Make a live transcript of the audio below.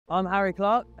I'm Harry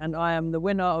Clark and I am the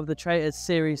winner of the Traitors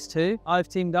Series 2. I've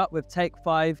teamed up with Take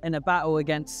 5 in a battle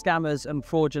against scammers and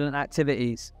fraudulent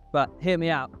activities. But hear me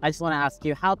out. I just want to ask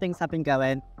you how things have been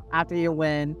going. After you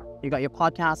win, you got your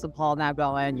podcast with Paul now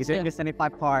going, you're doing your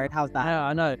 75 part. How's that? Yeah,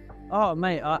 I know. Oh,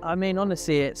 mate, I mean,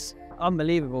 honestly, it's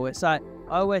unbelievable. It's like,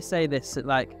 I always say this,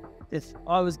 like, if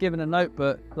I was given a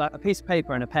notebook, like a piece of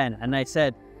paper and a pen, and they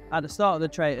said, at the start of the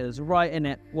Traitors, write in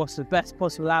it what's the best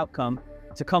possible outcome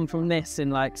to come from this in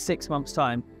like 6 months'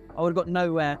 time, I would have got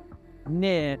nowhere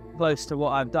near close to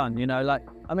what I've done, you know? Like,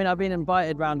 I mean, I've been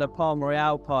invited round a Palm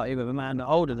Royale party with Amanda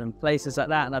Holden and places like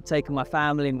that, and I've taken my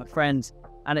family, my friends,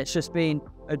 and it's just been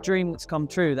a dream that's come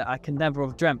true that I could never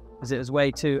have dreamt because it was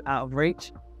way too out of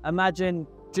reach. Imagine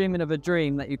dreaming of a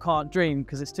dream that you can't dream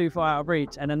because it's too far out of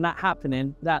reach, and then that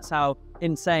happening, that's how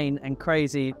insane and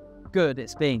crazy good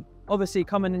it's been. Obviously,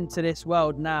 coming into this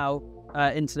world now,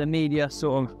 into the media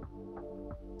sort of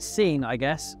scene, I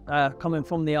guess, coming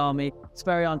from the army, it's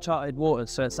very uncharted waters,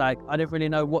 so it's like I didn't really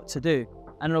know what to do.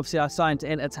 And obviously I signed to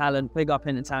Intertalent, big up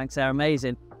Intertalent because they're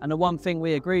amazing, and the one thing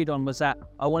we agreed on was that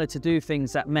I wanted to do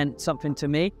things that meant something to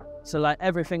me. So like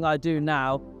everything I do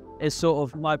now is sort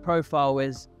of, my profile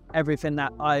is everything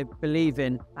that I believe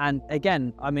in. And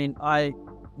again, I mean, I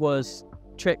was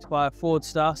tricked by a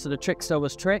fraudster, so the trickster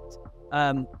was tricked.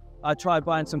 I tried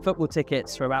buying some football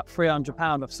tickets for about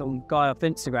 £300 off some guy off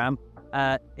Instagram.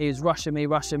 He was rushing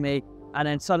me, and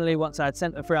then suddenly once I had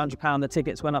sent the £300, the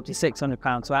tickets went up to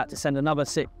 £600, so I had to send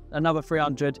another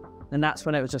 300, and that's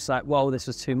when it was just like, whoa, this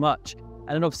was too much. And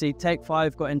then obviously Take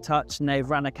 5 got in touch, and they've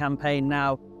ran a campaign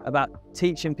now about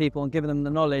teaching people and giving them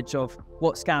the knowledge of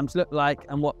what scams look like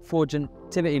and what fraudulent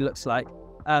activity looks like.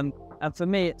 And for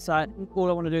me, it's like, all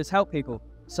I want to do is help people.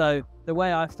 So the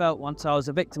way I felt once I was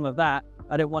a victim of that,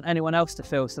 I didn't want anyone else to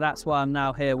feel, so that's why I'm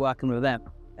now here working with them.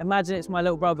 Imagine it's my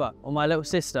little brother or my little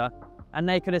sister, and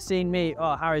they could have seen me,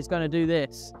 oh, Harry's going to do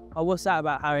this. Oh, what's that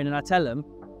about, Harry? And I tell them,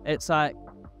 it's like,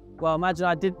 well, imagine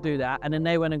I did do that, and then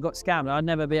they went and got scammed. I'd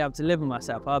never be able to live with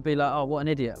myself. I'd be like, oh, what an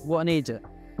idiot, what an idiot.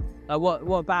 Like,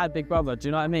 what a bad big brother, do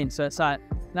you know what I mean? So it's like,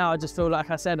 now I just feel like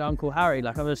I said, Uncle Harry,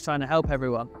 like I'm just trying to help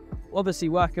everyone. Obviously,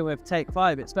 working with Take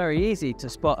 5, it's very easy to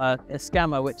spot a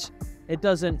scammer, which it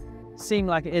doesn't seem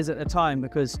like it is at the time,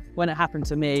 because when it happened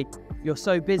to me, you're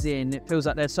so busy and it feels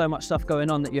like there's so much stuff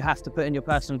going on that you have to put in your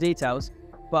personal details.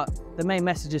 But the main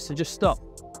message is to just stop.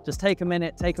 Just take a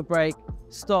minute, take a break,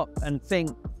 stop and think,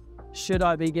 should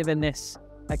I be giving this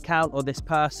account or this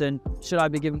person, should I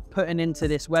be putting into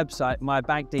this website my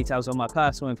bank details or my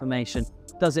personal information?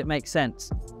 Does it make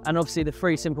sense? And obviously the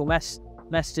three simple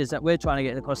messages that we're trying to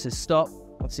get across is stop,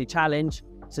 obviously challenge.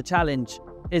 So challenge,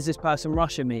 is this person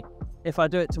rushing me? If I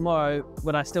do it tomorrow,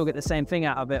 would I still get the same thing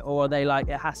out of it? Or are they like,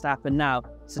 it has to happen now?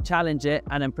 So challenge it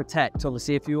and then protect.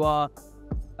 Obviously, if you are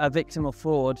a victim of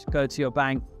fraud, go to your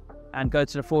bank and go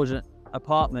to the fraudulent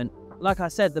apartment. Like I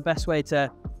said, the best way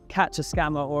to catch a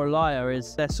scammer or a liar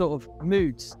is their sort of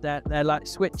moods. They're like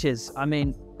switches. I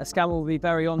mean, a scammer will be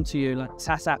very onto you, like this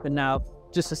has happened now,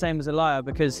 just the same as a liar,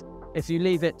 because if you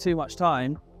leave it too much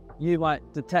time, you might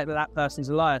detect that that person's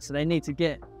a liar. So they need to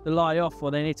get the lie off,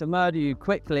 or they need to murder you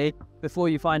quickly before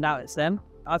you find out it's them.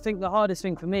 I think the hardest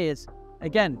thing for me is,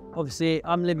 again, obviously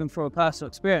I'm living through a personal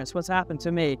experience. What's happened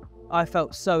to me, I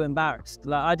felt so embarrassed.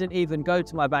 Like I didn't even go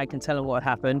to my bank and tell him what had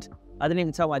happened. I didn't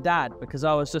even tell my dad, because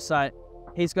I was just like,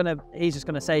 he's just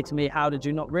gonna say to me, how did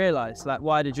you not realize? Like,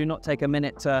 why did you not take a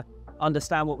minute to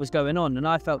understand what was going on? And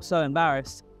I felt so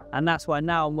embarrassed. And that's why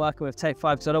now I'm working with Take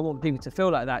 5, because I don't want people to feel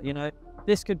like that, you know?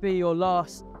 This could be your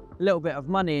last little bit of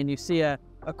money and you see a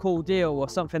cool deal or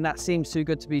something that seems too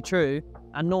good to be true,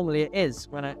 and normally it is.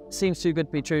 When it seems too good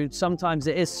to be true, sometimes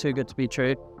it is too good to be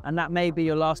true, and that may be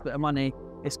your last bit of money.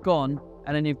 It's gone,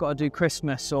 and then you've got to do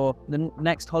Christmas or the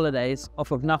next holidays off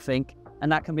of nothing,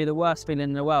 and that can be the worst feeling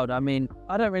in the world. I mean,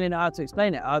 I don't really know how to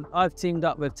explain it. I've teamed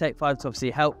up with Take 5 to obviously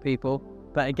help people,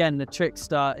 but again, the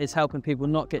trickster is helping people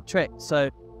not get tricked. So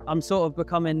I'm sort of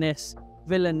becoming this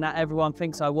villain that everyone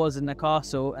thinks I was in the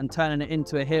castle and turning it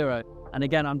into a hero. And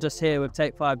again, I'm just here with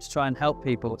Take 5 to try and help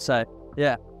people. So,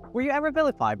 yeah. Were you ever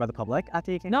vilified by the public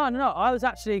after you came? No. I was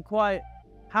actually quite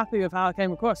happy with how I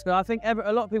came across, because I think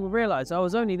a lot of people realise I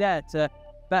was only there to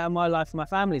better my life and my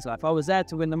family's life. I was there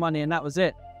to win the money, and that was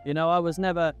it. You know, I was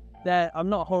never there. I'm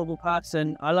not a horrible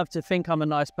person. I love to think I'm a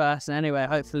nice person anyway.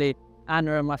 Hopefully,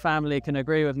 Anna and my family can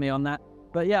agree with me on that.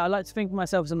 But yeah, I like to think of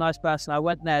myself as a nice person. I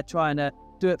went there trying to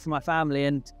do it for my family.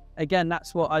 And again,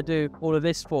 that's what I do all of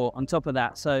this for on top of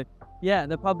that. So yeah,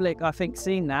 the public, I think,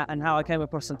 seen that and how I came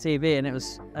across on TV, and it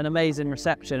was an amazing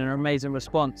reception and an amazing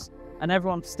response. And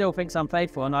everyone still thinks I'm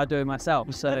faithful, and I do it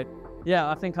myself. So Yeah,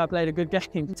 I think I played a good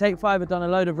game. Take 5 have done a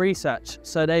load of research.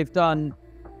 So they've done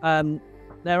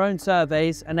their own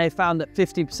surveys, and they found that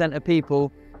 50% of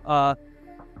people are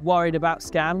worried about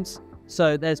scams.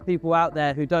 So there's people out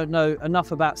there who don't know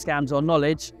enough about scams or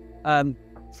knowledge.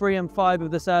 3 and 5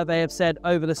 of the survey have said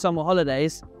over the summer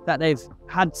holidays that they've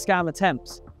had scam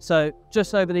attempts. So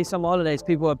just over these summer holidays,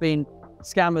 people have been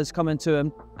scammers coming to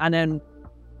them. And then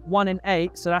 1 in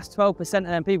 8, so that's 12% of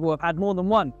them people have had more than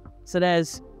one. So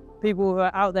there's people who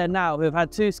are out there now who have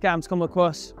had 2 scams come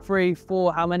across, 3,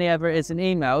 4, how many ever it is in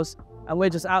emails. And we're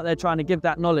just out there trying to give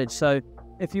that knowledge. So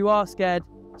if you are scared,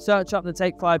 search up the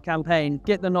Take 5 campaign,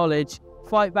 get the knowledge,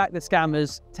 fight back the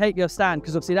scammers, take your stand,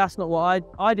 because obviously that's not what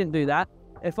I didn't do that.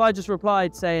 If I just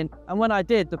replied saying, and when I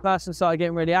did, the person started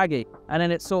getting really aggy, and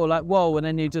then it's sort of like, whoa, and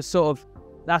then you just sort of,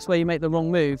 that's where you make the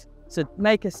wrong move. So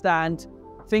make a stand,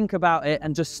 think about it,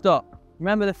 and just stop.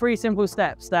 Remember the 3 simple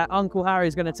steps that Uncle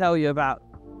Harry's going to tell you about.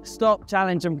 Stop,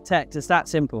 challenge, and protect. It's that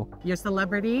simple. Your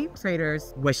celebrity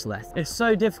traders wish list. It's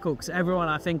so difficult because everyone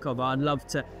I think of, I'd love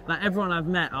to, like everyone I've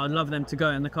met, I'd love them to go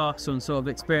in the castle and sort of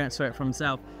experience it for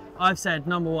themselves. I've said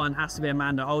number 1 has to be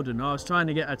Amanda Holden. I was trying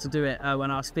to get her to do it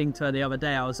when I was speaking to her the other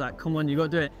day. I was like, come on, you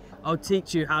got to do it. I'll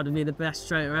teach you how to be the best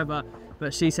traitor ever.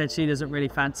 But she said she doesn't really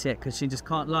fancy it because she just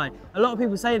can't lie. A lot of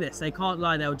people say this, they can't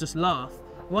lie, they'll just laugh.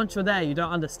 Once you're there, you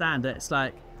don't understand it. It's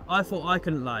like, I thought I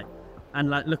couldn't lie.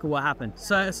 And like, look at what happened.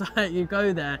 So it's like you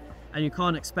go there and you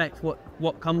can't expect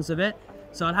what comes of it.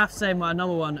 So I'd have to say my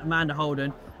number 1, Amanda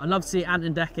Holden. I'd love to see Ant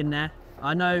and Dec in there.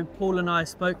 I know Paul and I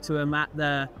spoke to him at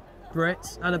the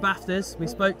Brits, at the BAFTAs. We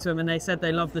spoke to them and they said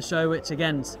they loved the show, which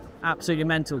again is absolutely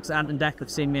mental because Ant and Dec have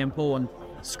seen me and Paul on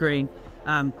screen.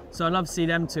 So I'd love to see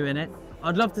them 2 in it.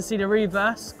 I'd love to see the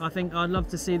reverse. I think I'd love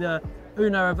to see the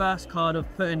Uno reverse card of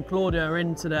putting Claudia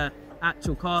into the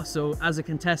actual castle as a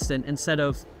contestant instead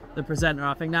of the presenter.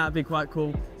 I think that would be quite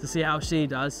cool to see how she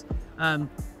does. And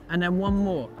then 1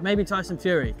 more, maybe Tyson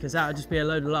Fury, because that would just be a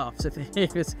load of laughs if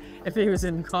he was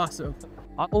in the castle.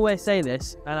 I always say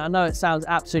this, and I know it sounds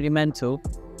absolutely mental,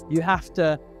 you have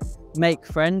to make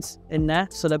friends in there.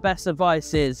 So the best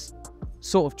advice is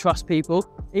sort of trust people,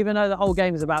 even though the whole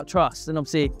game is about trust. And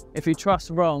obviously, if you trust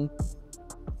wrong,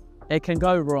 it can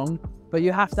go wrong, but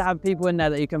you have to have people in there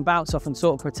that you can bounce off and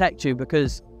sort of protect you,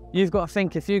 because you've got to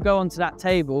think, if you go onto that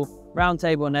table, round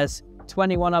table, and there's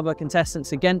 21 other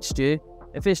contestants against you,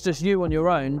 if it's just you on your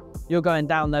own, you're going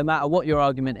down no matter what your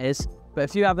argument is. But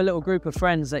if you have a little group of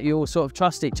friends that you all sort of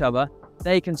trust each other,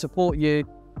 they can support you,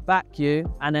 back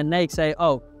you, and then they say,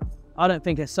 oh, I don't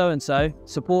think it's so-and-so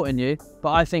supporting you,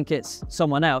 but I think it's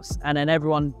someone else. And then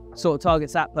everyone sort of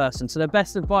targets that person. So the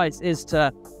best advice is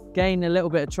to gain a little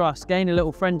bit of trust, gain a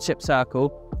little friendship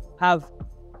circle, have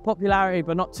popularity,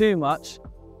 but not too much.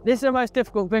 This is the most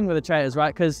difficult thing with the traitors,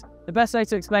 right? Because the best way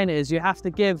to explain it is you have to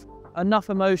give enough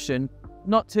emotion,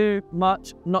 not too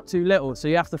much, not too little. So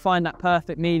you have to find that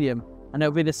perfect medium, and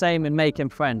it'll be the same in making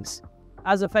friends.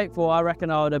 As a faithful, I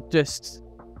reckon I would have just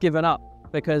given up,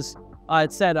 because I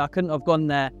had said I couldn't have gone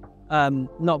there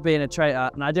not being a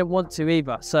traitor, and I didn't want to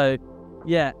either. So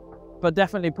yeah, but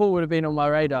definitely Paul would have been on my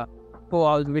radar. Paul,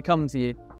 I would be coming to you.